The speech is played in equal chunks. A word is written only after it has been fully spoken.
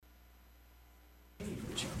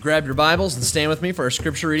Grab your Bibles and stand with me for our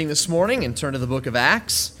scripture reading this morning and turn to the book of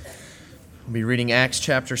Acts. We'll be reading Acts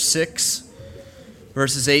chapter 6,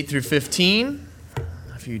 verses 8 through 15.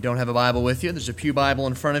 If you don't have a Bible with you, there's a Pew Bible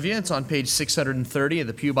in front of you. It's on page 630 of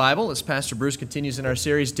the Pew Bible as Pastor Bruce continues in our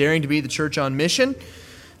series, Daring to be the Church on Mission,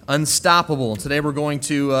 Unstoppable. Today we're going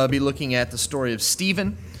to be looking at the story of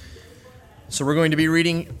Stephen. So we're going to be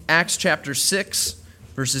reading Acts chapter 6,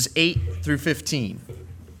 verses 8 through 15.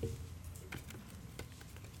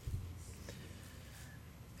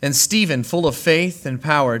 And Stephen, full of faith and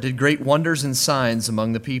power, did great wonders and signs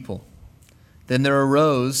among the people. Then there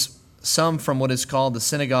arose some from what is called the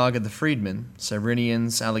synagogue of the freedmen,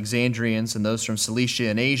 Cyrenians, Alexandrians, and those from Cilicia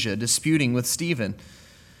and Asia, disputing with Stephen.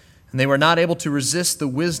 And they were not able to resist the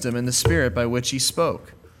wisdom and the spirit by which he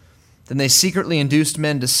spoke. Then they secretly induced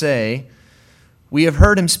men to say, "We have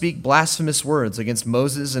heard him speak blasphemous words against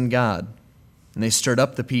Moses and God." And they stirred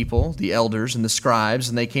up the people, the elders, and the scribes,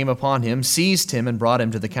 and they came upon him, seized him, and brought him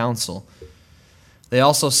to the council. They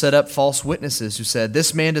also set up false witnesses who said,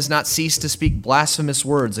 "This man does not cease to speak blasphemous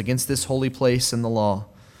words against this holy place and the law.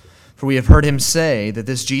 For we have heard him say that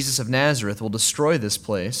this Jesus of Nazareth will destroy this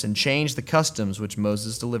place and change the customs which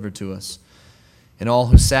Moses delivered to us." And all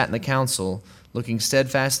who sat in the council, looking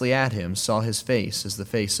steadfastly at him, saw his face as the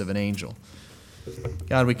face of an angel.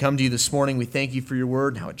 God, we come to you this morning. We thank you for your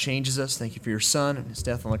word and how it changes us. Thank you for your Son and his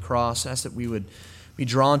death on the cross. I ask that we would be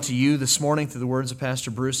drawn to you this morning through the words of Pastor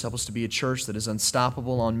Bruce. Help us to be a church that is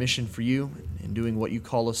unstoppable on mission for you and doing what you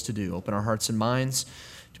call us to do. Open our hearts and minds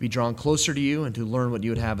to be drawn closer to you and to learn what you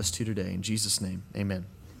would have us to today. In Jesus' name, amen.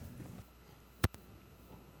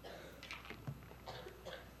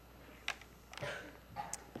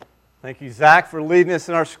 Thank you, Zach, for leading us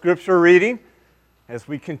in our scripture reading as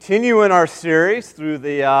we continue in our series through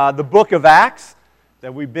the book of Acts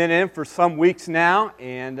that we've been in for some weeks now,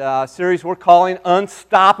 and a series we're calling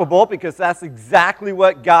Unstoppable, because that's exactly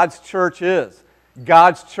what God's church is.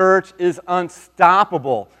 God's church is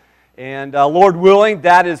unstoppable, and Lord willing,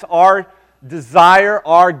 that is our desire,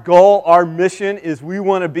 our goal, our mission, is we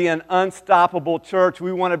want to be an unstoppable church.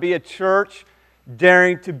 We want to be a church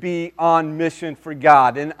daring to be on mission for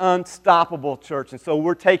God, an unstoppable church. And so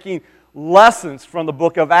we're taking lessons from the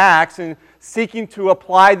book of Acts and seeking to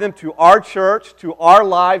apply them to our church, to our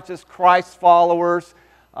lives as Christ followers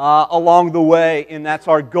along the way. And that's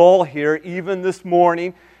our goal here, even this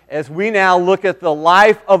morning, as we now look at the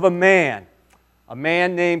life of a man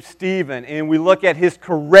named Stephen, and we look at his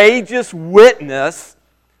courageous witness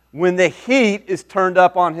when the heat is turned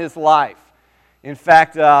up on his life. In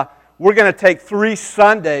fact, we're going to take 3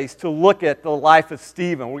 Sundays to look at the life of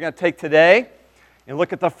Stephen. We're going to take today and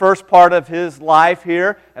look at the first part of his life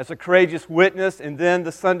here as a courageous witness, and then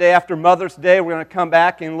the Sunday after Mother's Day, we're going to come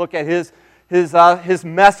back and look at his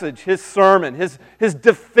message, his sermon, his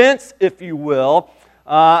defense, if you will,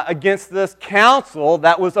 against this council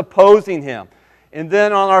that was opposing him. And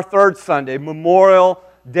then on our third Sunday, Memorial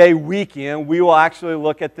Day weekend, we will actually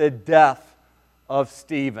look at the death of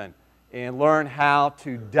Stephen and learn how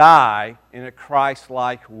to die in a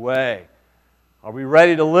Christ-like way. Are we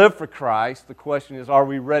ready to live for Christ? The question is, are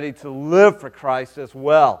we ready to live for Christ as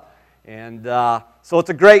well? And so it's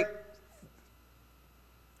a great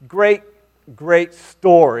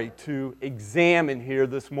story to examine here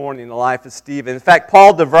this morning in the life of Stephen. In fact,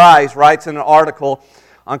 Paul DeVries writes in an article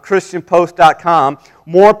on ChristianPost.com,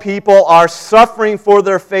 more people are suffering for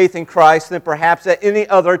their faith in Christ than perhaps at any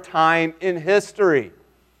other time in history.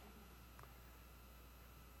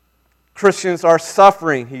 Christians are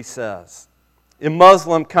suffering, he says, in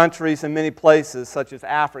Muslim countries in many places such as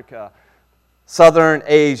Africa, Southern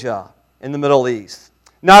Asia, and the Middle East.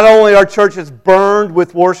 Not only are churches burned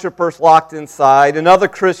with worshipers locked inside, and other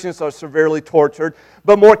Christians are severely tortured,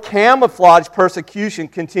 but more camouflaged persecution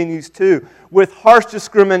continues too, with harsh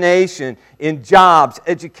discrimination in jobs,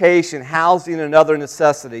 education, housing, and other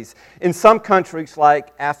necessities. In some countries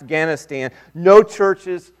like Afghanistan, no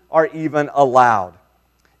churches are even allowed.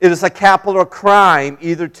 It is a capital crime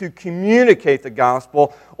either to communicate the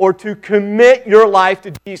gospel or to commit your life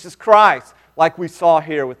to Jesus Christ, like we saw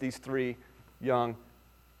here with these 3 young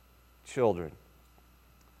children.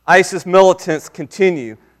 ISIS militants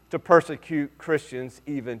continue to persecute Christians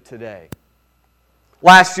even today.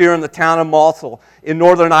 Last year in the town of Mosul in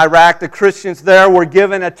northern Iraq, the Christians there were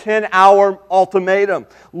given a 10-hour ultimatum.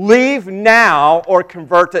 Leave now or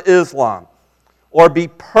convert to Islam, or be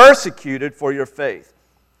persecuted for your faith.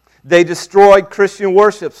 They destroyed Christian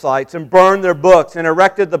worship sites and burned their books and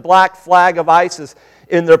erected the black flag of ISIS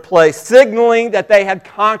in their place, signaling that they had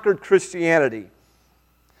conquered Christianity.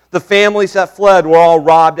 The families that fled were all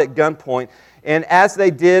robbed at gunpoint, and as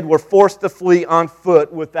they did, were forced to flee on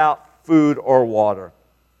foot without food or water.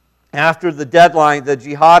 After the deadline, the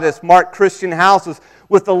jihadists marked Christian houses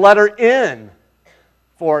with the letter N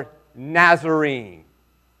for Nazarene,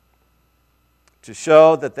 to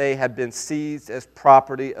show that they had been seized as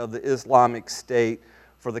property of the Islamic State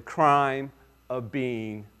for the crime of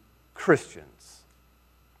being Christians.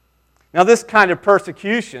 Now, this kind of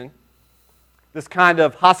persecution, this kind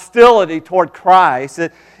of hostility toward Christ,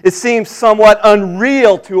 it seems somewhat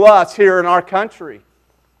unreal to us here in our country.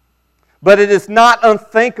 But it is not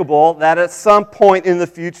unthinkable that at some point in the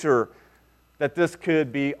future that this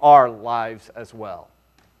could be our lives as well.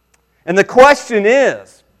 And the question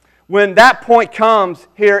is, when that point comes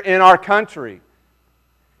here in our country,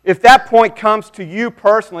 if that point comes to you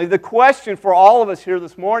personally, the question for all of us here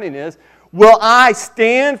this morning is, will I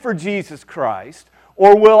stand for Jesus Christ,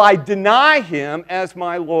 or will I deny Him as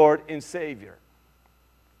my Lord and Savior?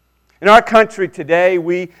 In our country today,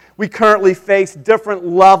 we currently face different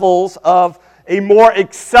levels of a more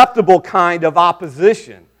acceptable kind of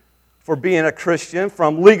opposition for being a Christian,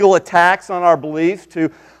 from legal attacks on our beliefs to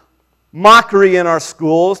mockery in our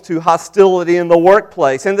schools to hostility in the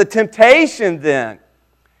workplace. And the temptation then,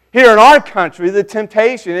 here in our country, the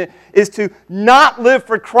temptation is to not live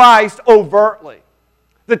for Christ overtly.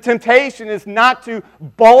 The temptation is not to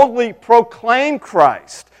boldly proclaim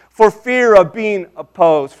Christ for fear of being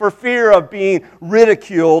opposed, for fear of being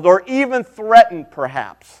ridiculed, or even threatened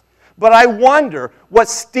perhaps. But I wonder what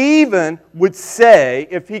Stephen would say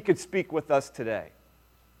if he could speak with us today.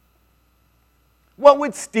 What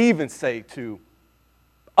would Stephen say to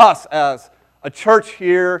us as a church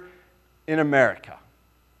here in America?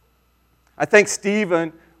 I think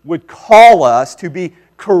Stephen would call us to be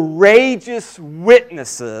courageous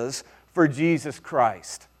witnesses for Jesus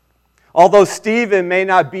Christ. Although Stephen may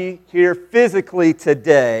not be here physically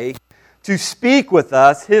today to speak with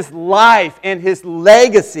us, his life and his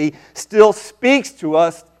legacy still speaks to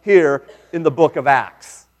us here in the book of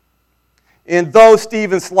Acts. And though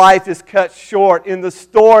Stephen's life is cut short in the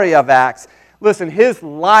story of Acts, listen, his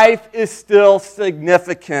life is still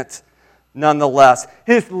significant nonetheless.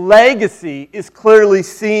 His legacy is clearly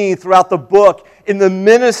seen throughout the book in the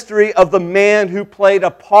ministry of the man who played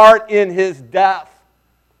a part in his death,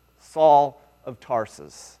 Saul of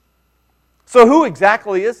Tarsus. So who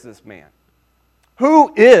exactly is this man?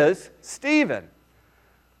 Who is Stephen?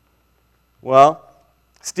 Well,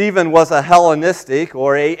 Stephen was a Hellenistic,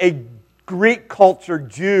 or a Greek culture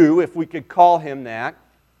Jew, if we could call him that,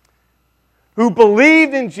 who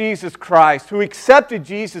believed in Jesus Christ, who accepted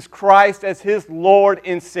Jesus Christ as his Lord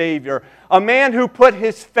and Savior. A man who put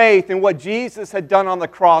his faith in what Jesus had done on the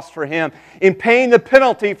cross for him, in paying the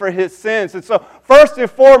penalty for his sins. And so, first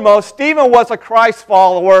and foremost, Stephen was a Christ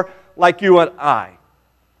follower like you and I.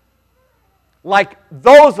 Like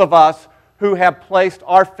those of us who have placed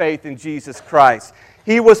our faith in Jesus Christ.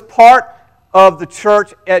 He was part of the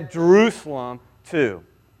church at Jerusalem too.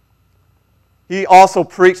 He also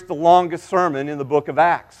preached the longest sermon in the book of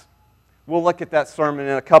Acts. We'll look at that sermon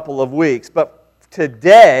in a couple of weeks. But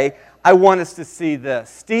today, I want us to see this.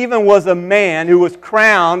 Stephen was a man who was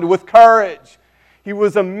crowned with courage. He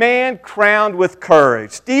was a man crowned with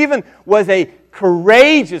courage. Stephen was a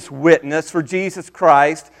courageous witness for Jesus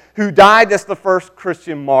Christ who died as the first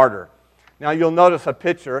Christian martyr. Now, you'll notice a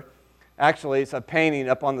picture. Actually, it's a painting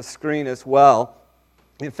up on the screen as well.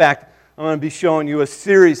 In fact, I'm going to be showing you a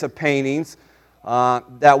series of paintings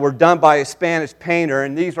that were done by a Spanish painter,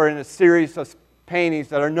 and these are in a series of paintings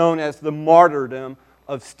that are known as the martyrdom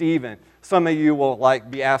of Stephen. Some of you will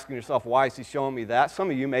be asking yourself, why is he showing me that?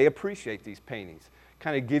 Some of you may appreciate these paintings.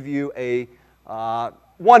 Kind of give you a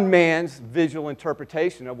one man's visual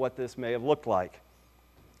interpretation of what this may have looked like.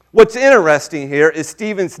 What's interesting here is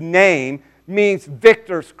Stephen's name means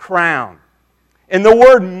victor's crown. And the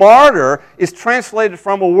word martyr is translated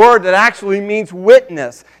from a word that actually means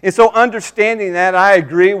witness. And so understanding that, I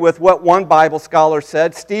agree with what one Bible scholar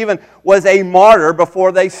said. Stephen was a martyr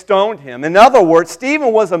before they stoned him. In other words,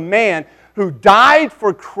 Stephen was a man who died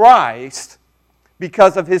for Christ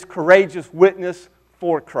because of his courageous witness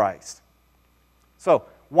for Christ. So,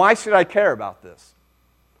 why should I care about this?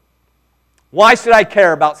 Why should I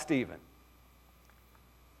care about Stephen?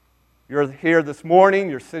 You're here this morning,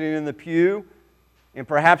 you're sitting in the pew, and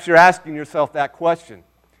perhaps you're asking yourself that question.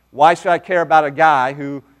 Why should I care about a guy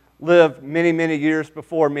who lived many, many years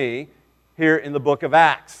before me here in the book of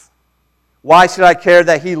Acts? Why should I care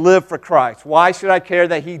that he lived for Christ? Why should I care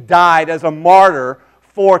that he died as a martyr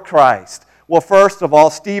for Christ? Well, first of all,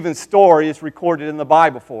 Stephen's story is recorded in the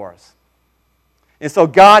Bible for us. And so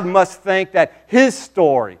God must think that his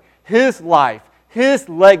story, his life, his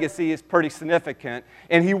legacy is pretty significant,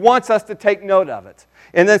 and he wants us to take note of it.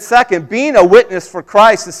 And then second, being a witness for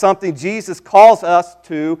Christ is something Jesus calls us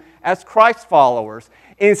to as Christ followers.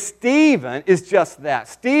 And Stephen is just that.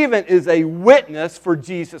 Stephen is a witness for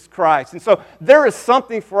Jesus Christ. And so there is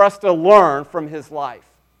something for us to learn from his life.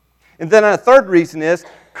 And then a third reason is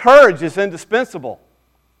courage is indispensable.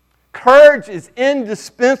 Courage is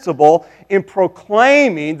indispensable in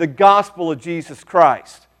proclaiming the gospel of Jesus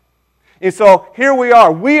Christ. And so here we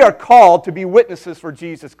are. We are called to be witnesses for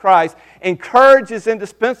Jesus Christ, and courage is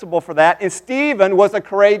indispensable for that. And Stephen was a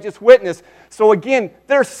courageous witness. So again,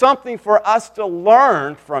 there's something for us to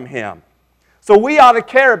learn from him. So we ought to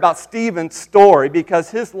care about Stephen's story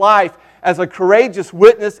because his life as a courageous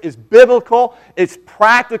witness is biblical, it's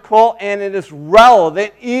practical, and it is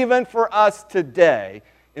relevant even for us today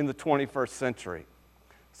in the 21st century.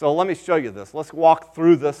 So let me show you this. Let's walk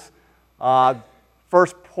through this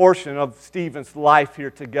first portion of Stephen's life here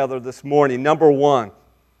together this morning. Number one,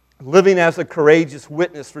 living as a courageous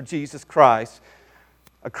witness for Jesus Christ.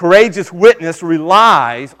 A courageous witness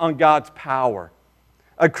relies on God's power.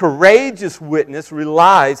 A courageous witness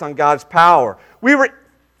relies on God's power. We were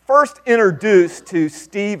first introduced to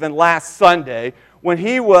Stephen last Sunday when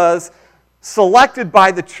he was selected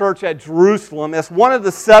by the church at Jerusalem as one of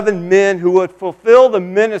the 7 men who would fulfill the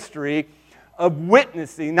ministry of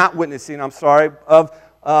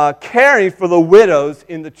caring for the widows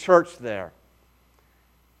in the church there.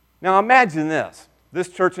 Now imagine this. This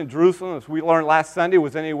church in Jerusalem, as we learned last Sunday,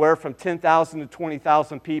 was anywhere from 10,000 to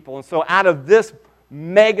 20,000 people. And so out of this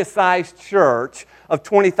mega-sized church of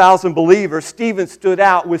 20,000 believers, Stephen stood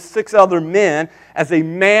out with 6 other men as a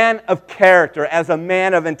man of character, as a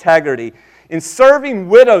man of integrity. And serving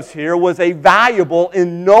widows here was a valuable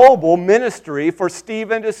and noble ministry for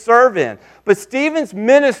Stephen to serve in. But Stephen's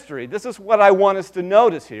ministry, this is what I want us to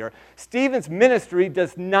notice here, Stephen's ministry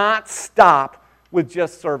does not stop with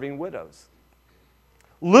just serving widows.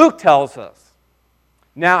 Luke tells us,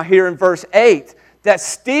 now here in verse 8, that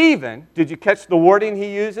Stephen, did you catch the wording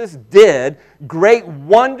he uses? Did great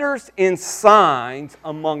wonders and signs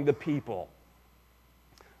among the people.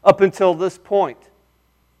 Up until this point,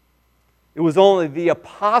 it was only the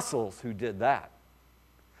apostles who did that.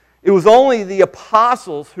 It was only the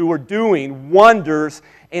apostles who were doing wonders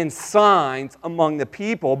and signs among the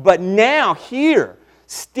people. But now here,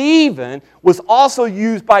 Stephen was also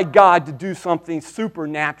used by God to do something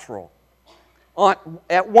supernatural.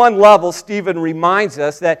 At one level, Stephen reminds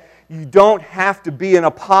us that you don't have to be an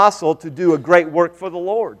apostle to do a great work for the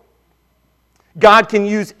Lord. God can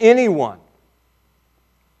use anyone.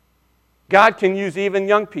 God can use even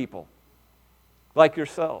young people like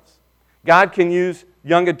yourselves. God can use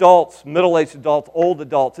young adults, middle-aged adults, old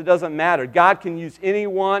adults. It doesn't matter. God can use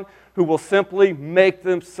anyone who will simply make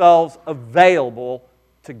themselves available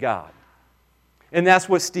to God. And that's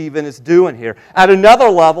what Stephen is doing here. At another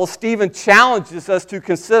level, Stephen challenges us to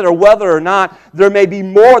consider whether or not there may be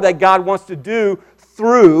more that God wants to do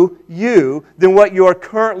through you than what you are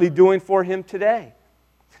currently doing for Him today.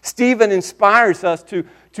 Stephen inspires us to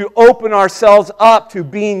open ourselves up to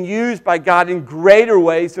being used by God in greater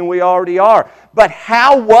ways than we already are. But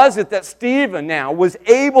how was it that Stephen now was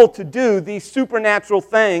able to do these supernatural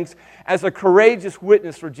things as a courageous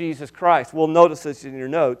witness for Jesus Christ? Well, notice this in your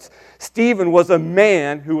notes. Stephen was a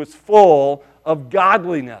man who was full of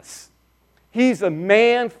godliness. He's a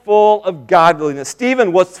man full of godliness.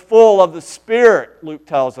 Stephen was full of the Spirit, Luke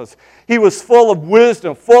tells us. He was full of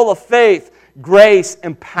wisdom, full of faith, grace,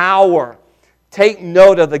 and power. Take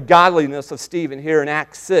note of the godliness of Stephen here in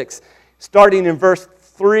Acts 6. Starting in verse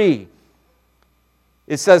 3,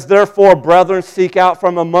 it says, "Therefore, brethren, seek out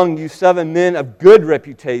from among you 7 men of good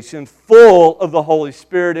reputation, full of the Holy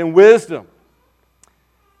Spirit and wisdom."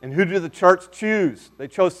 And who did the church choose? They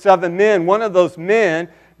chose 7 men, one of those men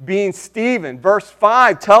being Stephen. Verse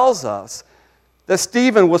 5 tells us that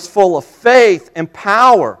Stephen was full of faith and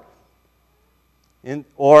power.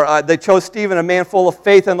 They chose Stephen, a man full of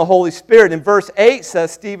faith and the Holy Spirit. And verse 8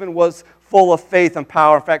 says Stephen was full of faith and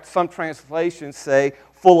power. In fact, some translations say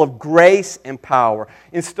full of grace and power.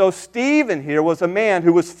 And so Stephen here was a man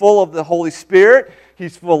who was full of the Holy Spirit.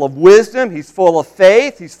 He's full of wisdom. He's full of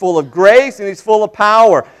faith. He's full of grace. And he's full of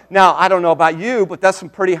power. Now, I don't know about you, but that's some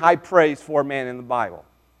pretty high praise for a man in the Bible.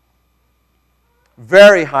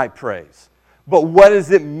 Very high praise. But what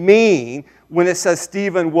does it mean when it says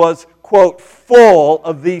Stephen was, quote, full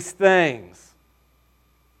of these things?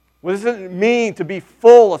 What does it mean to be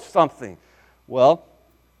full of something? Well,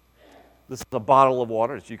 this is a bottle of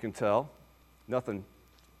water, as you can tell. Nothing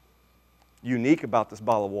unique about this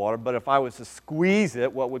bottle of water, but if I was to squeeze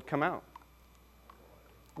it, what would come out?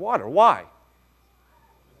 Water. Why?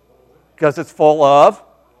 Because it's full of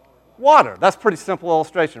water. That's a pretty simple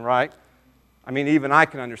illustration, right? I mean, even I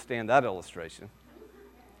can understand that illustration.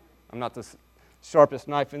 I'm not the sharpest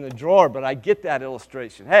knife in the drawer, but I get that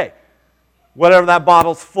illustration. Hey, whatever that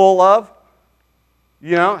bottle's full of,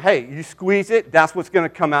 hey, you squeeze it, that's what's going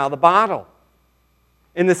to come out of the bottle.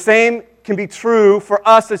 And the same can be true for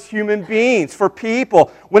us as human beings, for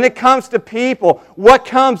people. When it comes to people, what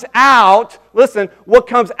comes out, listen, what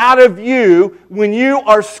comes out of you when you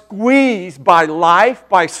are squeezed by life,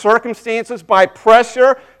 by circumstances, by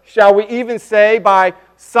pressure, shall we even say by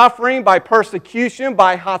suffering, by persecution,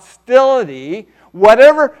 by hostility,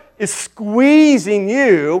 whatever is squeezing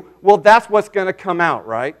you, well, that's what's going to come out,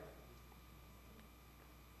 right?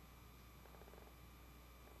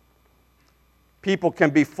 People can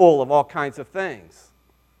be full of all kinds of things,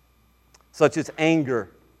 such as anger,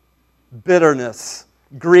 bitterness,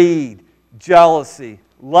 greed, jealousy,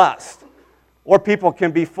 lust. Or people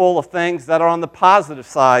can be full of things that are on the positive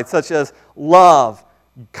side, such as love,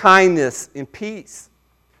 kindness, and peace.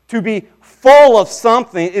 To be full of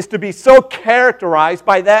something is to be so characterized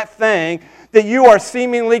by that thing that you are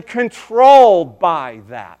seemingly controlled by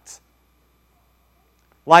that.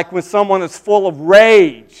 Like when someone is full of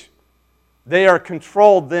rage, they are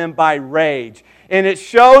controlled then by rage. And it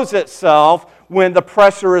shows itself when the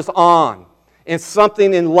pressure is on and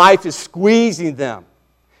something in life is squeezing them.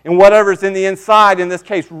 And whatever's in the inside, in this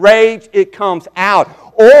case rage, it comes out.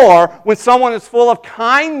 Or when someone is full of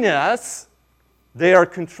kindness, they are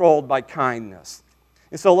controlled by kindness.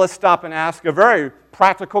 And so let's stop and ask a very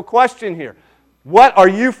practical question here. What are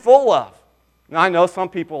you full of? Now I know some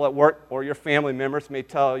people at work or your family members may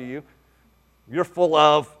tell you, you're full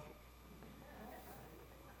of.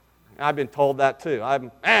 I've been told that too.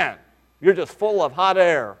 Man, you're just full of hot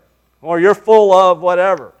air. Or you're full of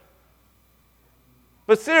whatever.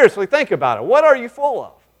 But seriously, think about it. What are you full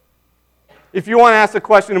of? If you want to ask the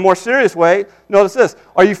question in a more serious way, notice this.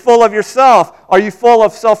 Are you full of yourself? Are you full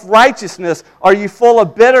of self-righteousness? Are you full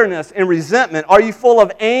of bitterness and resentment? Are you full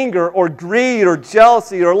of anger or greed or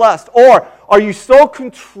jealousy or lust? Or are you so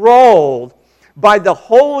controlled by the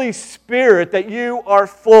Holy Spirit that you are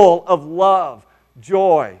full of love,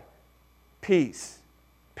 joy, peace,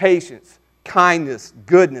 patience, kindness,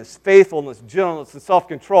 goodness, faithfulness, gentleness, and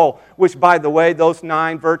self-control, which, by the way, those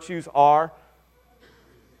 9 virtues are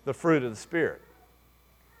the fruit of the Spirit.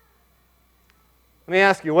 Let me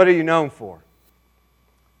ask you, what are you known for?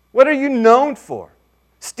 What are you known for?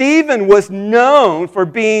 Stephen was known for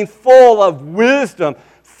being full of wisdom,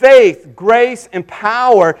 faith, grace, and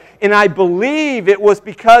power, and I believe it was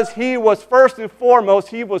because he was, first and foremost,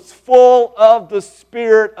 he was full of the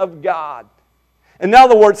Spirit of God. In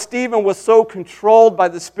other words, Stephen was so controlled by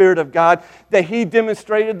the Spirit of God that he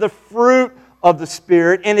demonstrated the fruit of the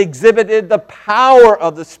Spirit and exhibited the power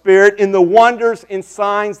of the Spirit in the wonders and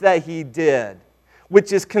signs that he did,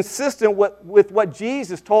 which is consistent with what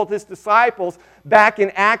Jesus told his disciples back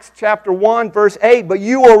in Acts chapter 1, verse 8. But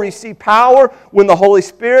you will receive power when the Holy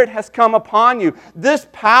Spirit has come upon you. This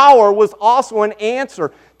power was also an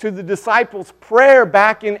answer to the disciples' prayer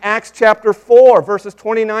back in Acts chapter 4, verses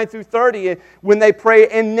 29 through 30, when they pray,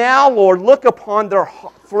 "And now, Lord, look upon their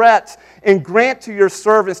threats and grant to your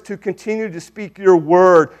servants to continue to speak your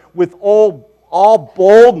word with all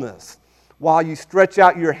boldness, while you stretch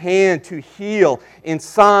out your hand to heal, and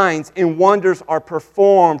signs and wonders are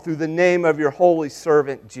performed through the name of your holy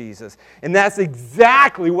servant Jesus." And that's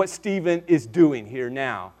exactly what Stephen is doing here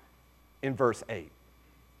now in verse 8.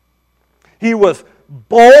 He was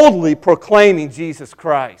boldly proclaiming Jesus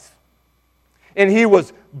Christ. And he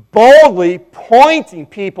was boldly pointing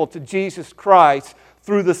people to Jesus Christ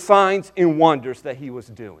through the signs and wonders that he was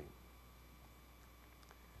doing.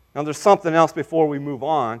 Now there's something else before we move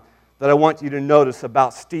on that I want you to notice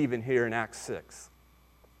about Stephen here in Acts 6.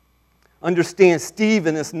 Understand,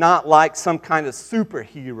 Stephen is not like some kind of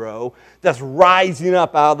superhero that's rising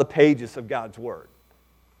up out of the pages of God's Word.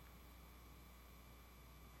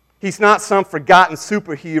 He's not some forgotten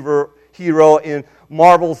superhero in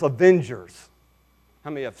Marvel's Avengers.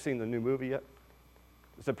 How many have seen the new movie yet?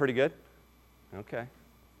 Is it pretty good? Okay.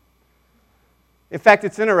 In fact,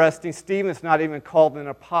 it's interesting, Stephen's not even called an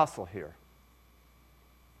apostle here.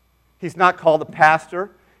 He's not called a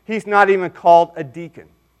pastor. He's not even called a deacon.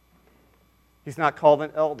 He's not called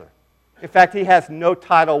an elder. In fact, he has no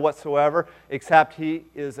title whatsoever, except he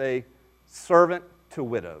is a servant to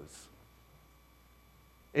widows.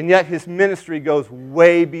 And yet his ministry goes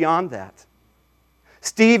way beyond that.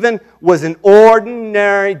 Stephen was an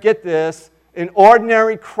ordinary, get this, an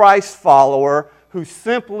ordinary Christ follower who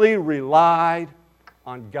simply relied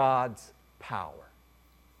on God's power.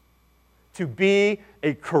 to be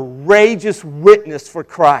a courageous witness for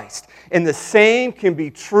Christ. And the same can be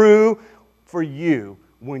true for you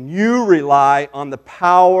when you rely on the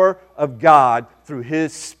power of God through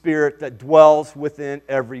His Spirit that dwells within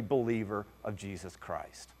every believer of Jesus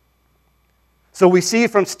Christ. So we see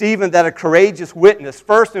from Stephen that a courageous witness,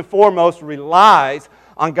 first and foremost, relies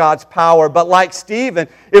on God's power. But like Stephen,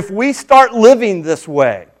 if we start living this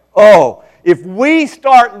way, if we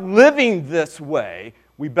start living this way,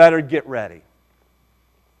 we better get ready.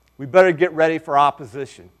 We better get ready for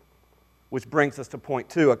opposition. Which brings us to point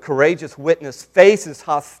 2. A courageous witness faces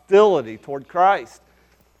hostility toward Christ.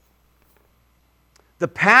 The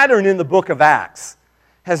pattern in the book of Acts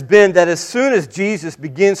has been that as soon as Jesus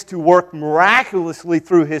begins to work miraculously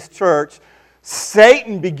through His church,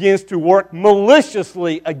 Satan begins to work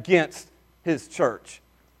maliciously against His church.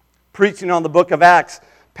 Preaching on the book of Acts,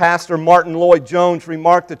 Pastor Martin Lloyd-Jones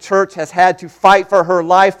remarked the church has had to fight for her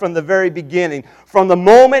life from the very beginning. From the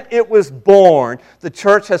moment it was born, the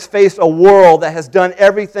church has faced a world that has done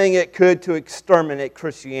everything it could to exterminate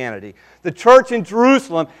Christianity. The church in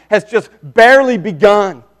Jerusalem has just barely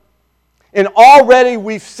begun. And already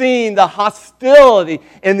we've seen the hostility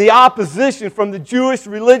and the opposition from the Jewish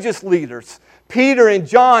religious leaders. Peter and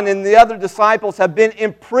John and the other disciples have been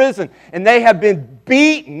imprisoned, and they have been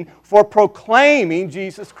beaten for proclaiming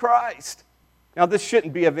Jesus Christ. Now, this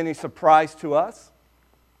shouldn't be of any surprise to us.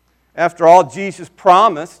 After all, Jesus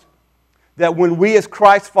promised that when we as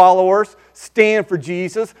Christ followers stand for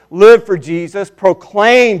Jesus, live for Jesus,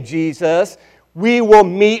 proclaim Jesus, we will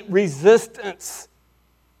meet resistance.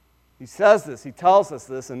 He says this, He tells us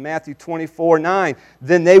this in Matthew 24:9.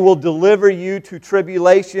 Then they will deliver you to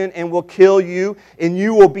tribulation and will kill you, and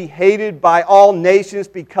you will be hated by all nations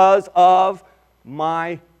because of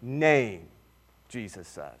my name, Jesus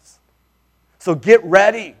says. So get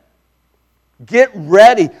ready. Get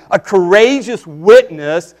ready. A courageous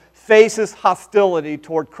witness faces hostility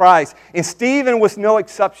toward Christ. And Stephen was no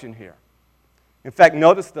exception here. In fact,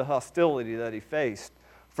 notice the hostility that he faced.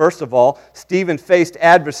 First of all, Stephen faced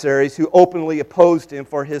adversaries who openly opposed him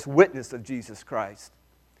for his witness of Jesus Christ.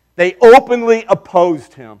 They openly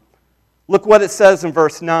opposed him. Look what it says in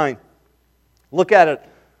verse 9. Look at it.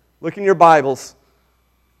 Look in your Bibles.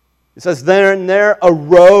 It says, Then there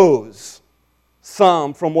arose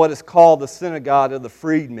some from what is called the synagogue of the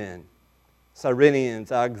freedmen, Cyrenians,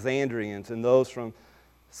 Alexandrians, and those from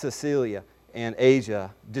Cilicia and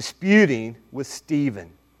Asia, disputing with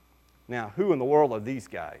Stephen. Now, who in the world are these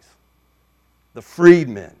guys? The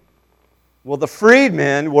freedmen. Well, the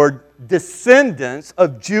freedmen were descendants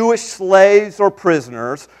of Jewish slaves or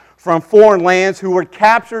prisoners from foreign lands who were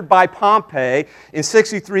captured by Pompey in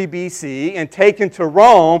 63 BC and taken to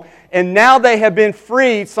Rome, and now they have been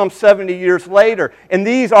freed some 70 years later. And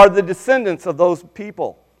these are the descendants of those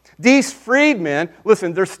people. These freedmen,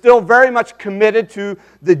 listen, they're still very much committed to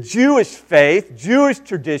the Jewish faith, Jewish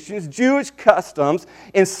traditions, Jewish customs,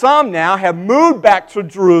 and some now have moved back to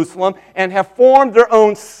Jerusalem and have formed their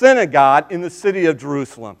own synagogue in the city of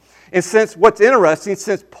Jerusalem. And what's interesting,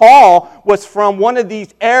 since Paul was from one of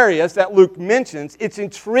these areas that Luke mentions, it's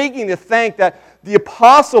intriguing to think that the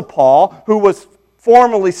Apostle Paul, who was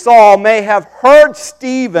formerly Saul, may have heard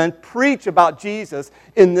Stephen preach about Jesus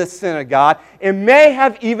in this synagogue and may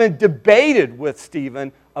have even debated with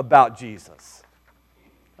Stephen about Jesus.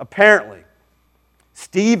 Apparently,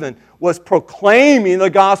 Stephen was proclaiming the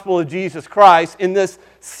gospel of Jesus Christ in this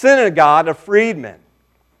synagogue of freedmen.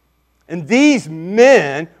 And these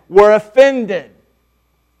men were offended.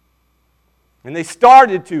 And they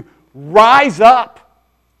started to rise up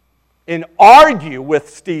and argue with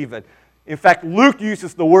Stephen. In fact, Luke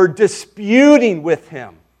uses the word disputing with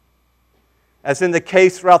him. As in the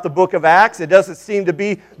case throughout the book of Acts, it doesn't seem to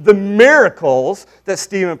be the miracles that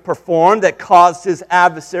Stephen performed that caused his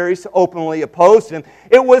adversaries to openly oppose him.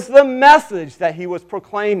 It was the message that he was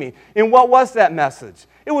proclaiming. And what was that message?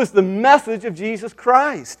 It was the message of Jesus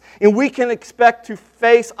Christ. And we can expect to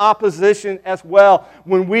face opposition as well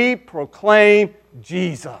when we proclaim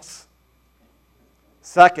Jesus.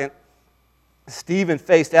 Second, Stephen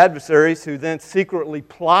faced adversaries who then secretly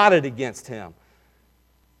plotted against him.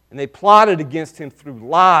 And they plotted against him through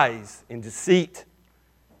lies and deceit.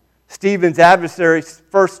 Stephen's adversaries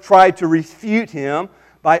first tried to refute him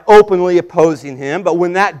by openly opposing him, but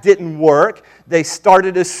when that didn't work, they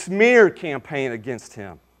started a smear campaign against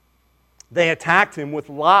him. They attacked him with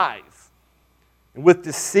lies and with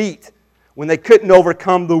deceit when they couldn't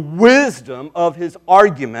overcome the wisdom of his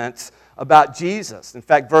arguments about Jesus. In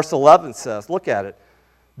fact, verse 11 says, look at it.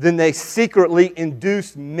 Then they secretly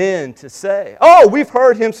induced men to say, "Oh, we've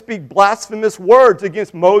heard him speak blasphemous words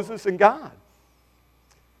against Moses and God."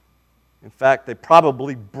 In fact, they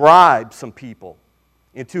probably bribed some people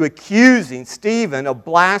into accusing Stephen of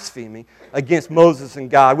blaspheming against Moses and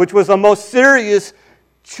God, which was a most serious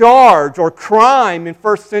charge or crime in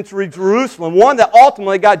first century Jerusalem, one that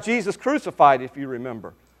ultimately got Jesus crucified, if you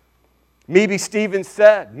remember. Maybe Stephen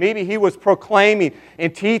said, maybe he was proclaiming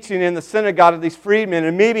and teaching in the synagogue of these freedmen,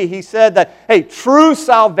 and maybe he said that, hey, true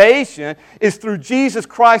salvation is through Jesus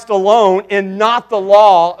Christ alone and not the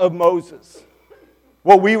law of Moses,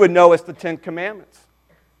 what we would know as the Ten Commandments.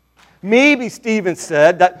 Maybe Stephen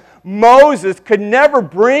said that Moses could never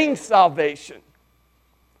bring salvation,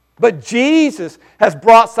 but Jesus has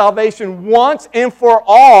brought salvation once and for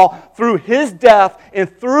all through his death and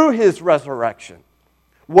through his resurrection.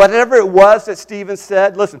 Whatever it was that Stephen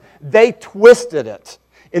said, listen, they twisted it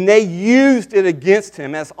and they used it against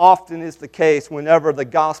him, as often is the case whenever the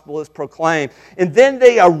gospel is proclaimed. And then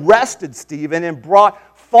they arrested Stephen and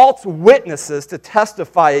brought false witnesses to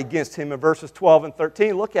testify against him in verses 12 and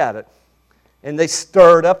 13. Look at it. And they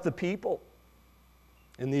stirred up the people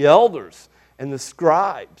and the elders and the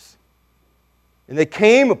scribes. And they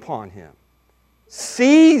came upon him,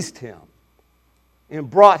 seized him, and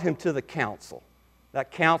brought him to the council. That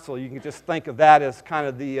council, you can just think of that as kind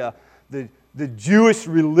of the Jewish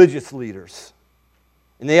religious leaders.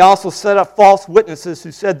 And they also set up false witnesses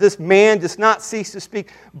who said, this man does not cease to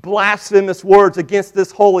speak blasphemous words against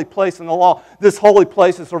this holy place in the law. This holy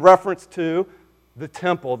place is a reference to the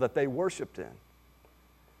temple that they worshipped in.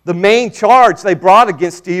 The main charge they brought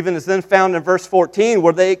against Stephen is then found in verse 14,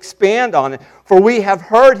 where they expand on it. For we have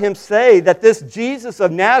heard him say that this Jesus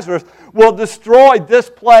of Nazareth will destroy this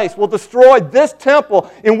place, will destroy this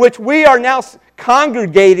temple in which we are now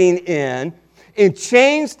congregating in, and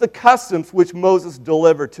change the customs which Moses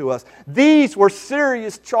delivered to us. These were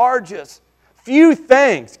serious charges. Few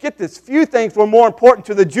things, get this, few things were more important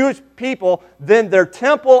to the Jewish people than their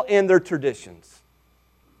temple and their traditions.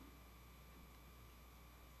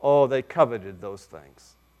 Oh, they coveted those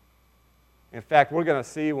things. In fact, we're going to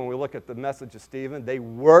see when we look at the message of Stephen, they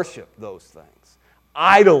worshiped those things,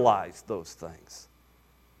 idolized those things.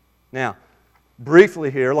 Now, briefly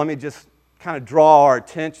here, let me just kind of draw our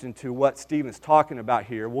attention to what Stephen's talking about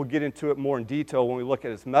here. We'll get into it more in detail when we look at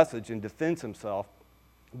his message and defends himself.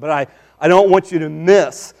 But I don't want you to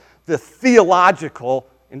miss the theological,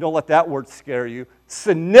 and don't let that word scare you,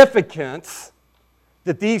 significance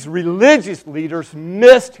that these religious leaders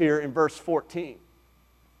missed here in verse 14.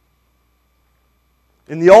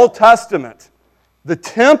 In the Old Testament, the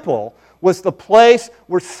temple was the place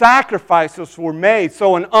where sacrifices were made,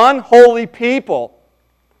 so an unholy people,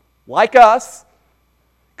 like us,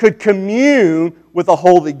 could commune with a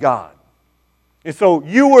holy God. And so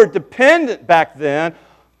you were dependent back then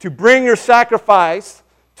to bring your sacrifice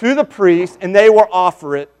to the priest, and they will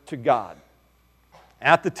offer it to God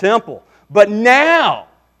at the temple. But now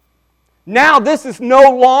this is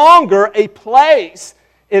no longer a place,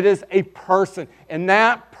 it is a person. And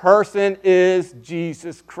that person is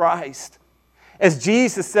Jesus Christ. As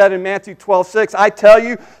Jesus said in Matthew 12:6, I tell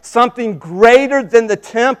you, something greater than the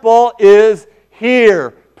temple is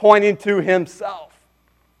here, pointing to himself.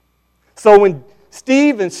 So when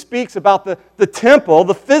Stephen speaks about the temple,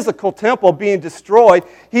 the physical temple being destroyed,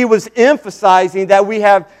 he was emphasizing that we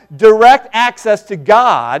have direct access to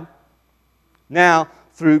God now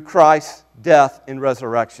through Christ's death and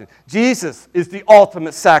resurrection. Jesus is the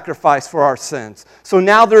ultimate sacrifice for our sins. So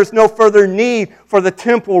now there is no further need for the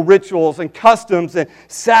temple rituals and customs and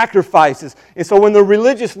sacrifices. And so when the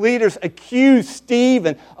religious leaders accused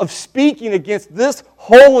Stephen of speaking against this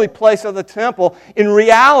holy place of the temple, in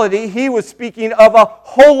reality he was speaking of a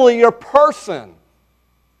holier person,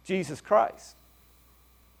 Jesus Christ.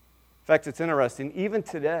 In fact, it's interesting, even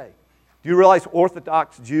today, do you realize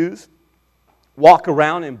Orthodox Jews walk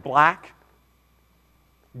around in black,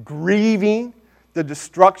 grieving the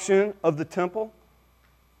destruction of the temple?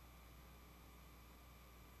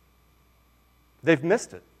 They've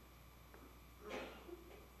missed it.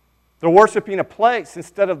 They're worshiping a place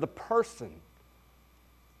instead of the person.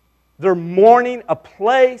 They're mourning a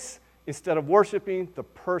place instead of worshiping the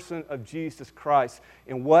person of Jesus Christ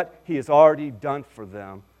and what he has already done for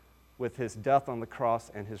them with his death on the cross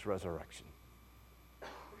and his resurrection.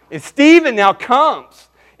 And Stephen now comes,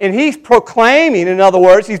 and he's proclaiming, in other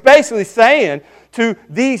words, he's basically saying to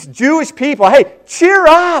these Jewish people, hey, cheer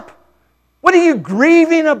up. What are you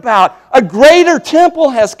grieving about? A greater temple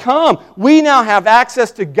has come. We now have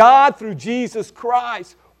access to God through Jesus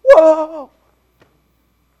Christ. Whoa!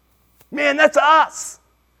 Man, that's us.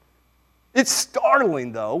 It's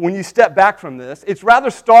startling, though, when you step back from this. It's rather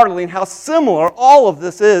startling how similar all of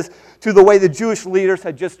this is to the way the Jewish leaders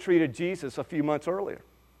had just treated Jesus a few months earlier.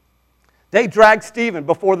 They dragged Stephen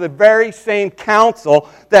before the very same council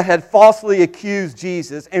that had falsely accused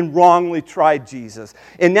Jesus and wrongly tried Jesus.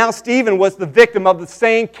 And now Stephen was the victim of the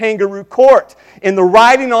same kangaroo court. And the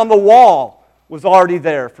writing on the wall was already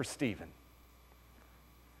there for Stephen.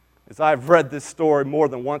 As I've read this story more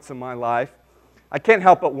than once in my life, I can't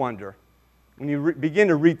help but wonder, when you begin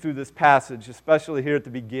to read through this passage, especially here at the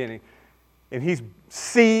beginning, and he's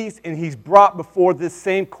seized and he's brought before this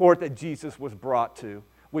same court that Jesus was brought to,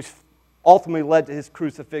 which ultimately led to his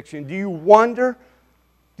crucifixion. Do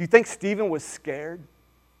you think Stephen was scared?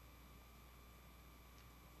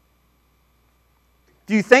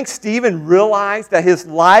 Do you think Stephen realized that his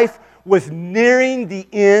life was nearing the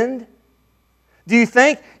end? Do you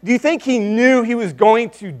think he knew he was going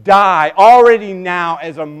to die already now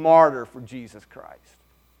as a martyr for Jesus Christ?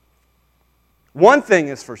 One thing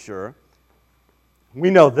is for sure, we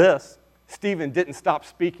know this, Stephen didn't stop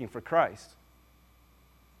speaking for Christ.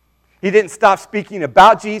 He didn't stop speaking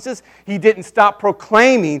about Jesus. He didn't stop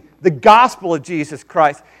proclaiming the gospel of Jesus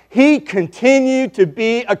Christ. He continued to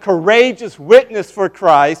be a courageous witness for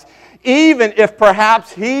Christ, even if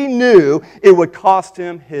perhaps he knew it would cost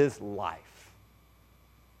him his life.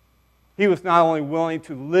 He was not only willing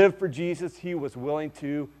to live for Jesus, he was willing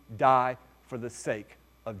to die for the sake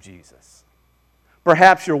of Jesus.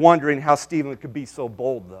 Perhaps you're wondering how Stephen could be so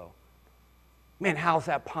bold, though. Man, how's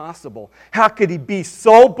that possible? How could he be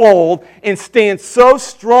so bold and stand so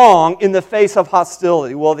strong in the face of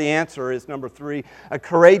hostility? Well, the answer is number 3, a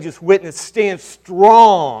courageous witness stands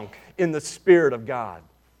strong in the Spirit of God.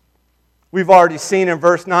 We've already seen in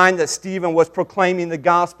verse 9 that Stephen was proclaiming the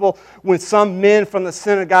gospel when some men from the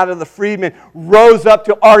synagogue of the freedmen rose up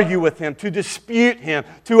to argue with him, to dispute him,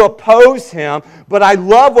 to oppose him. But I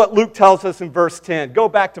love what Luke tells us in verse 10. Go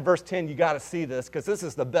back to verse 10. You got to see this because this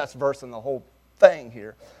is the best verse in the whole thing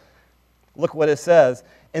here. Look what it says.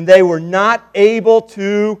 And they were not able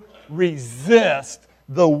to resist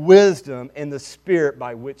the wisdom and the spirit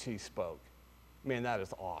by which he spoke. Man, that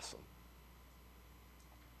is awesome.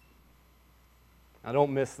 Now,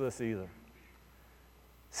 don't miss this either.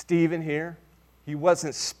 Stephen here, he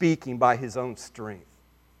wasn't speaking by his own strength.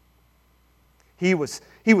 He was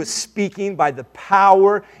speaking by the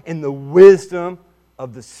power and the wisdom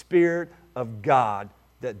of the Spirit of God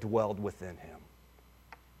that dwelled within him.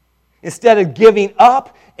 Instead of giving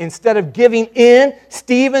up, instead of giving in,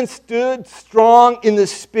 Stephen stood strong in the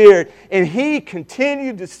Spirit, and he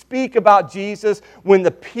continued to speak about Jesus when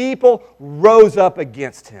the people rose up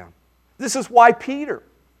against him. This is why Peter,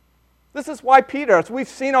 as we've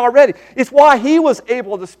seen already, it's why he was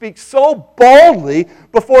able to speak so boldly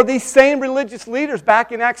before these same religious leaders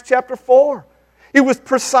back in Acts chapter 4. It was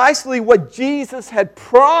precisely what Jesus had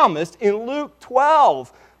promised in Luke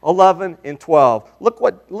 12, 11 and 12.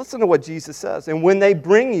 Listen to what Jesus says. And when they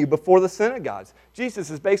bring you before the synagogues,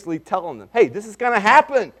 Jesus is basically telling them, hey, this is going to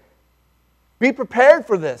happen. Be prepared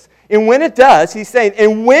for this. And when it does, he's saying,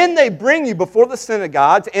 and when they bring you before the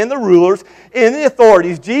synagogues and the rulers and the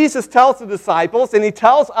authorities, Jesus tells the disciples, and he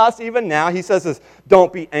tells us even now, he says this,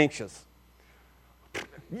 don't be anxious.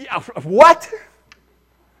 Yeah, what?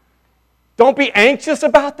 Don't be anxious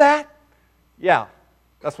about that? Yeah,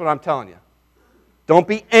 that's what I'm telling you. Don't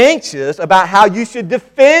be anxious about how you should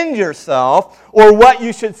defend yourself or what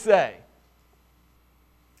you should say.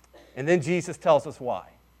 And then Jesus tells us why.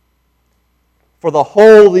 For the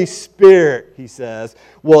Holy Spirit, he says,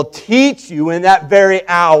 will teach you in that very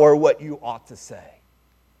hour what you ought to say.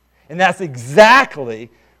 And that's exactly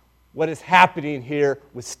what is happening here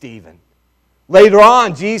with Stephen. Later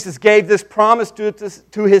on, Jesus gave this promise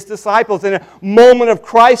to his disciples in a moment of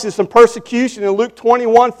crisis and persecution in Luke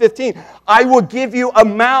 21:15. I will give you a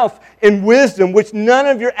mouth and wisdom which none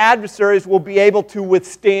of your adversaries will be able to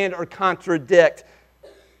withstand or contradict.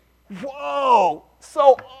 Whoa,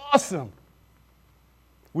 so awesome.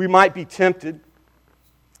 We might be tempted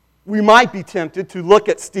to look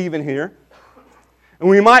at Stephen here, and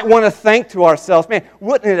we might want to think to ourselves, man,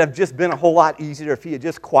 wouldn't it have just been a whole lot easier if he had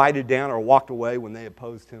just quieted down or walked away when they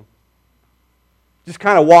opposed him? Just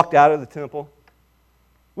kind of walked out of the temple?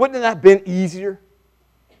 Wouldn't that have been easier?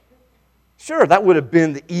 Sure, that would have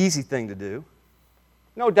been the easy thing to do.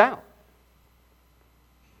 No doubt.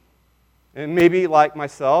 And maybe, like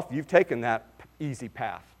myself, you've taken that easy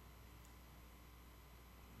path.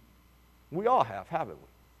 We all have, haven't we?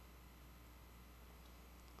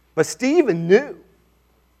 But Stephen knew.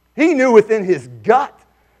 He knew within his gut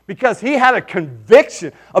because he had a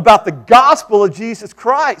conviction about the gospel of Jesus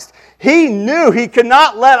Christ. He knew he could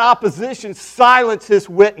not let opposition silence his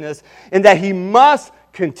witness and that he must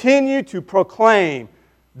continue to proclaim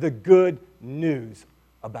the good news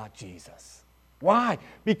about Jesus. Why?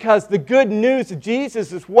 Because the good news of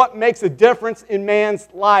Jesus is what makes a difference in man's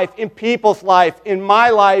life, in people's life, in my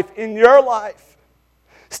life, in your life.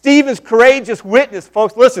 Stephen's courageous witness,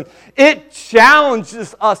 folks, listen, it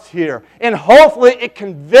challenges us here, and hopefully it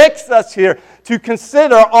convicts us here to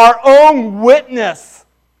consider our own witness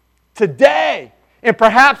today, and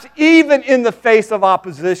perhaps even in the face of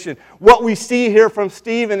opposition. What we see here from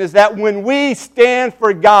Stephen is that when we stand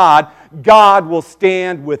for God, God will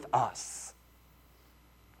stand with us.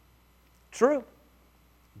 True.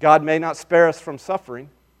 God may not spare us from suffering,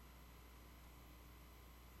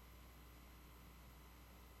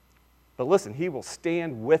 but listen, He will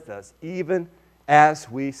stand with us even as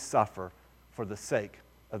we suffer for the sake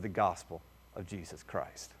of the gospel of Jesus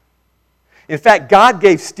Christ. In fact, God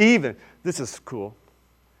gave Stephen, this is cool,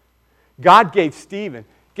 God gave Stephen,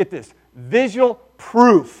 get this, visual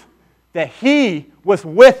proof that he was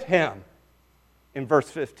with him in verse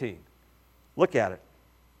 15. Look at it.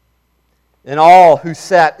 And all who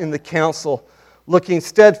sat in the council, looking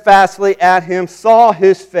steadfastly at him, saw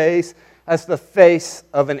his face as the face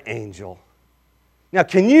of an angel. Now,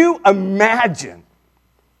 can you imagine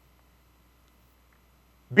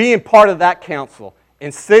being part of that council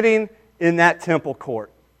and sitting in that temple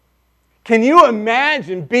court? Can you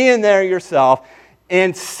imagine being there yourself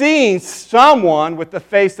and seeing someone with the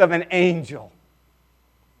face of an angel?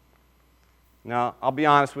 Now, I'll be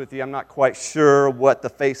honest with you, I'm not quite sure what the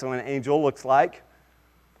face of an angel looks like.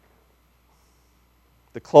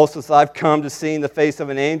 The closest I've come to seeing the face of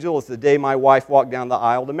an angel is the day my wife walked down the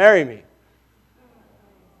aisle to marry me.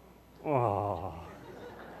 Oh.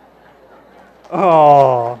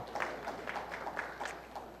 Oh.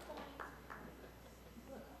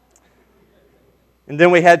 And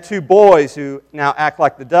then we had two boys who now act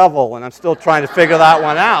like the devil, and I'm still trying to figure that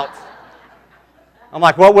one out. I'm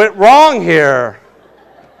like, what went wrong here?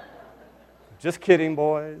 Just kidding,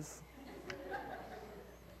 boys.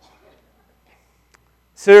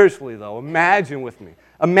 Seriously, though, imagine with me.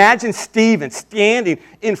 Imagine Stephen standing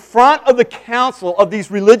in front of the council of these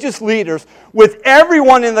religious leaders with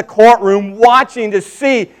everyone in the courtroom watching to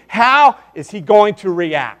see how is he going to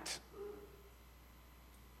react.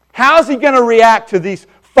 How is he going to react to these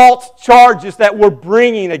false charges that we're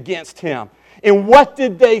bringing against him? And what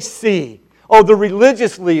did they see? Oh, the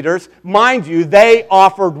religious leaders, mind you, they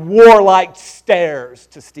offered warlike stares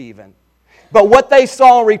to Stephen. But what they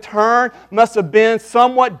saw in return must have been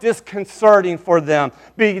somewhat disconcerting for them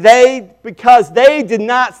because they did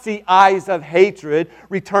not see eyes of hatred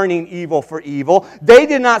returning evil for evil. They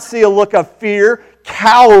did not see a look of fear,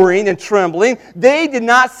 cowering and trembling. They did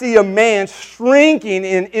not see a man shrinking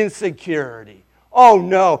in insecurity. Oh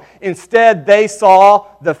no, instead they saw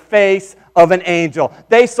the face of an angel.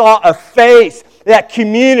 They saw a face that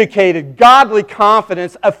communicated godly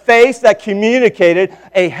confidence, a face that communicated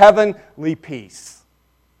a heavenly peace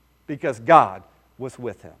because God was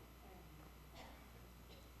with him.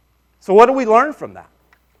 So what do we learn from that?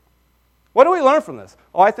 What do we learn from this?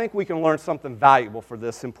 Oh, I think we can learn something valuable for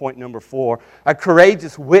this in point number 4. A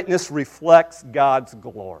courageous witness reflects God's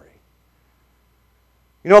glory.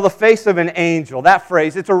 You know, the face of an angel, that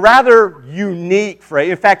phrase, it's a rather unique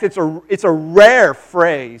phrase. In fact, it's a rare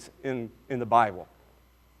phrase in the Bible.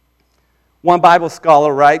 One Bible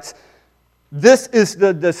scholar writes, this is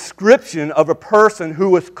the description of a person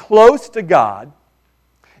who was close to God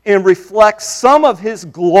and reflects some of His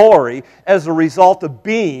glory as a result of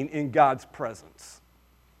being in God's presence.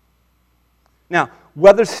 Now,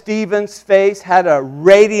 whether Stephen's face had a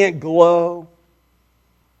radiant glow,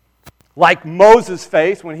 like Moses'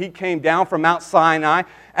 face when he came down from Mount Sinai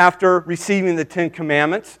after receiving the Ten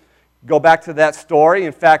Commandments. Go back to that story.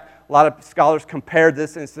 In fact, a lot of scholars compared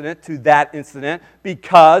this incident to that incident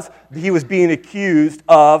because he was being accused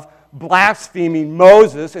of blaspheming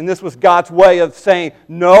Moses, and this was God's way of saying,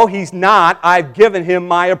 no, he's not. I've given him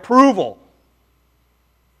my approval.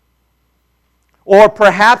 Or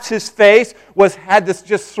perhaps his face had this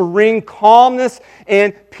just serene calmness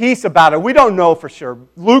and peace about it. We don't know for sure.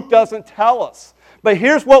 Luke doesn't tell us. But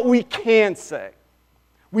here's what we can say.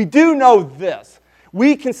 We do know this.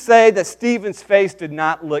 We can say that Stephen's face did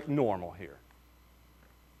not look normal here.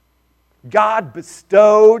 God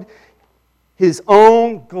bestowed His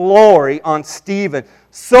own glory on Stephen,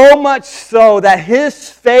 so much so that his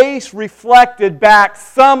face reflected back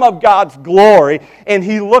some of God's glory, and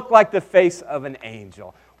he looked like the face of an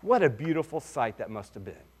angel. What a beautiful sight that must have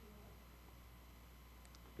been.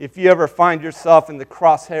 If you ever find yourself in the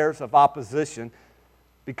crosshairs of opposition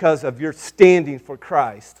because of your standing for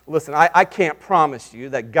Christ, listen, I can't promise you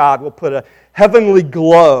that God will put a heavenly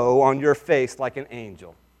glow on your face like an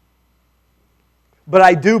angel. But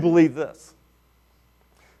I do believe this.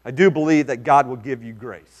 I do believe that God will give you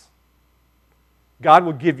grace. God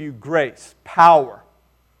will give you grace, power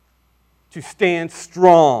to stand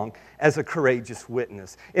strong as a courageous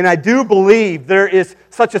witness. And I do believe there is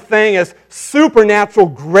such a thing as supernatural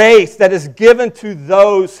grace that is given to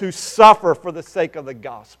those who suffer for the sake of the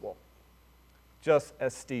gospel, just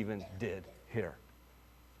as Stephen did here.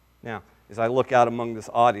 Now, as I look out among this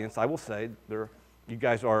audience, I will say you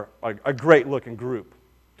guys are a great-looking group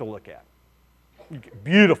to look at.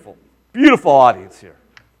 Beautiful, beautiful audience here.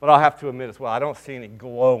 But I'll have to admit as well, I don't see any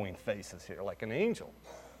glowing faces here like an angel.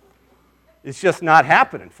 It's just not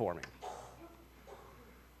happening for me.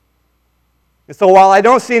 And so while I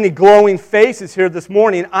don't see any glowing faces here this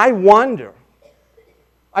morning, I wonder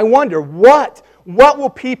what will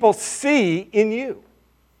people see in you?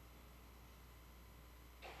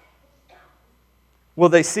 Will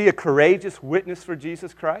they see a courageous witness for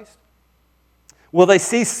Jesus Christ? Will they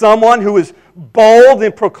see someone who is bold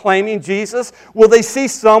in proclaiming Jesus? Will they see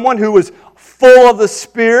someone who is full of the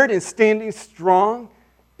Spirit and standing strong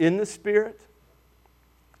in the Spirit?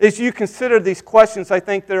 As you consider these questions, I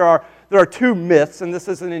think there are two myths, and this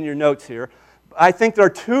isn't in your notes here. I think there are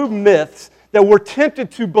two myths that we're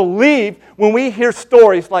tempted to believe when we hear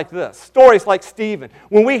stories like this, stories like Stephen.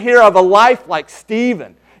 When we hear of a life like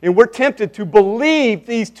Stephen, and we're tempted to believe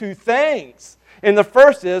these two things. And the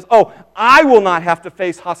first is, I will not have to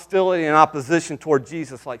face hostility and opposition toward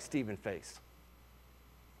Jesus like Stephen faced.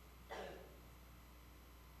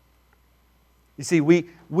 You see, we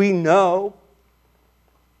know,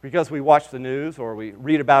 because we watch the news or we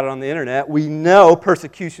read about it on the internet, we know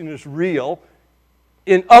persecution is real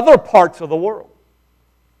in other parts of the world.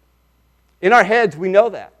 In our heads, we know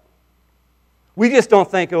that. We just don't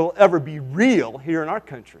think it will ever be real here in our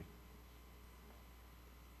country.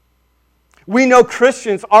 We know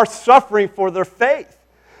Christians are suffering for their faith,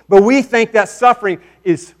 but we think that suffering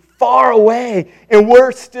is far away and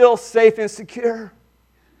we're still safe and secure.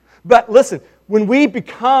 But listen, when we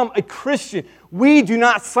become a Christian, we do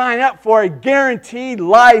not sign up for a guaranteed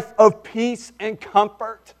life of peace and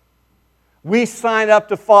comfort. We sign up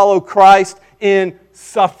to follow Christ in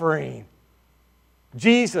suffering.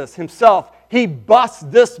 Jesus himself, he busts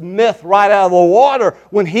this myth right out of the water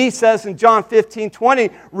when he says in John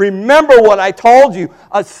 15:20, remember what I told you,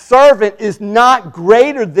 a servant is not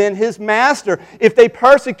greater than his master. If they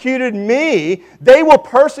persecuted me, they will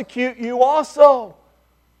persecute you also.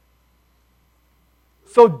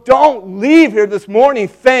 So don't leave here this morning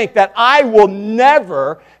think that I will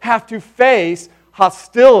never have to face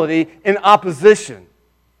hostility and opposition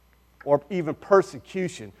or even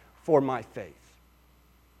persecution for my faith.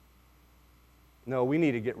 No, we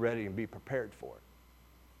need to get ready and be prepared for it.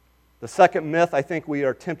 The second myth I think we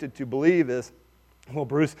are tempted to believe is, well,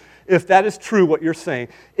 Bruce, if that is true, what you're saying,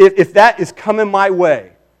 if that is coming my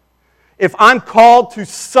way, if I'm called to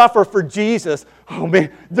suffer for Jesus, oh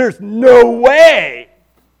man, there's no way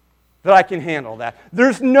that I can handle that.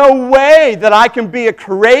 There's no way that I can be a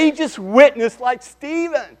courageous witness like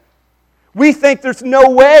Stephen. We think there's no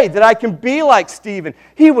way that I can be like Stephen.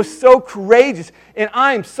 He was so courageous, and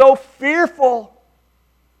I'm so fearful.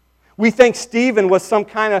 We think Stephen was some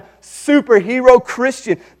kind of superhero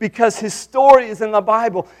Christian because his story is in the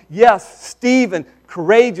Bible. Yes, Stephen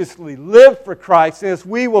courageously lived for Christ, and as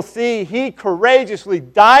we will see, he courageously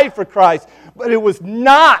died for Christ, but it was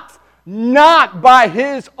not by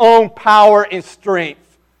his own power and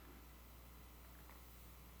strength.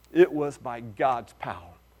 It was by God's power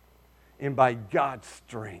and by God's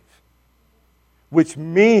strength. Which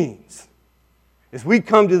means, as we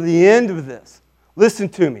come to the end of this, listen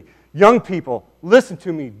to me. Young people, listen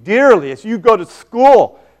to me dearly. As you go to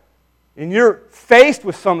school and you're faced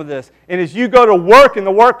with some of this, and as you go to work in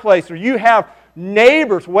the workplace or you have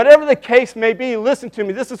neighbors, whatever the case may be, listen to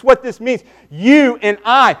me. This is what this means. You and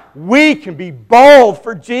I, we can be bold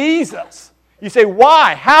for Jesus. You say,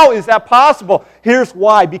 why? How is that possible? Here's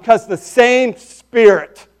why. Because the same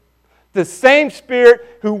Spirit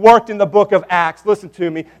who worked in the book of Acts, listen to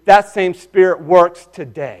me, that same Spirit works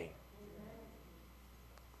today.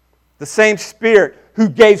 The same Spirit who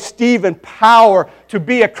gave Stephen power to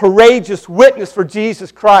be a courageous witness for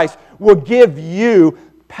Jesus Christ will give you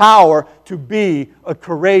power to be a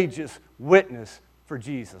courageous witness for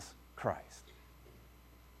Jesus Christ.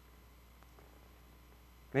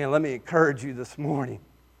 Man, let me encourage you this morning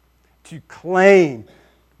to claim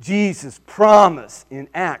Jesus' promise in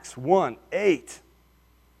Acts 1:8.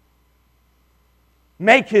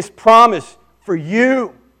 Make His promise for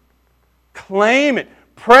you. Claim it.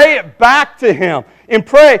 Pray it back to Him. And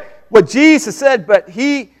pray what Jesus said, but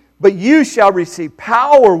you shall receive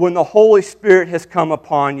power when the Holy Spirit has come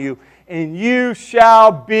upon you, and you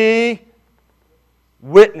shall be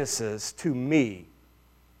witnesses to me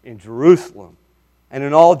in Jerusalem and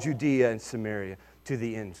in all Judea and Samaria to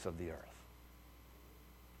the ends of the earth.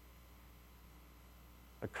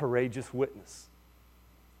 A courageous witness.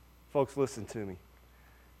 Folks, listen to me.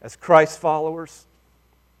 As Christ followers,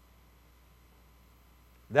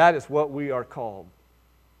 that is what we are called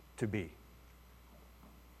to be.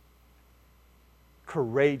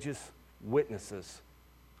 Courageous witnesses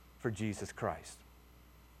for Jesus Christ.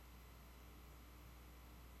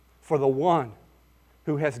 For the one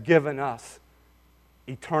who has given us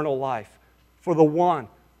eternal life. For the one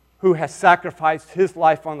who has sacrificed his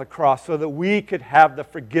life on the cross so that we could have the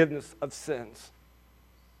forgiveness of sins.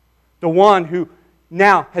 The one who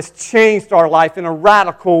now has changed our life in a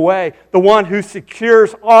radical way. The one who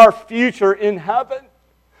secures our future in heaven.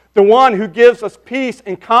 The one who gives us peace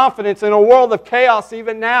and confidence in a world of chaos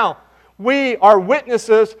even now. We are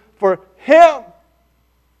witnesses for Him.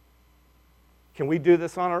 Can we do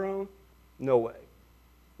this on our own? No way.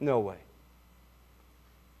 No way.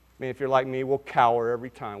 I mean, if you're like me, we'll cower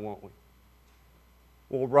every time, won't we?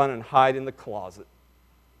 We'll run and hide in the closet.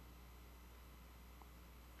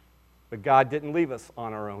 But God didn't leave us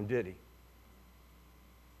on our own, did He?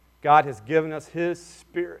 God has given us His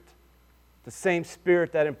Spirit. The same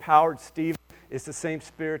Spirit that empowered Stephen is the same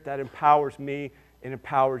Spirit that empowers me and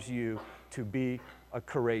empowers you to be a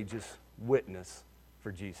courageous witness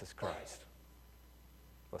for Jesus Christ.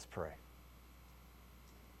 Let's pray.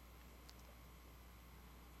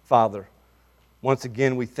 Father, once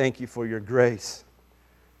again we thank You for Your grace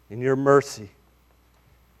and Your mercy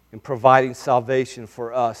in providing salvation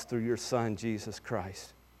for us through Your Son, Jesus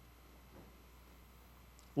Christ.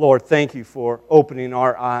 Lord, thank You for opening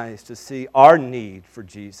our eyes to see our need for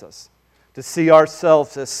Jesus, to see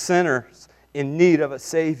ourselves as sinners in need of a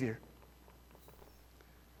Savior.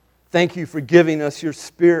 Thank You for giving us Your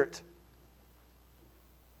Spirit.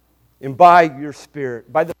 And by Your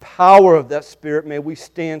Spirit, by the power of that Spirit, may we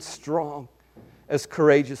stand strong as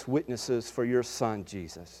courageous witnesses for Your Son,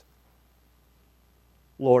 Jesus.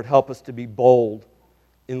 Lord, help us to be bold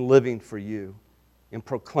in living for You, in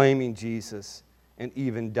proclaiming Jesus, and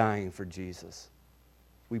even dying for Jesus.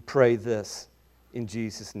 We pray this in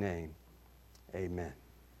Jesus' name. Amen.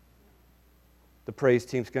 The praise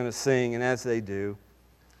team's going to sing, and as they do,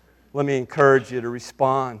 let me encourage you to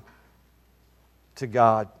respond to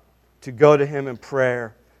God, to go to Him in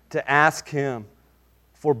prayer, to ask Him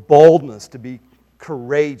for boldness, to be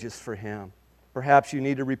courageous for Him. Perhaps you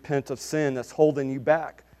need to repent of sin that's holding you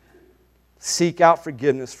back. Seek out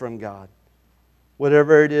forgiveness from God.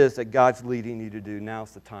 Whatever it is that God's leading you to do,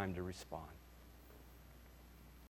 now's the time to respond.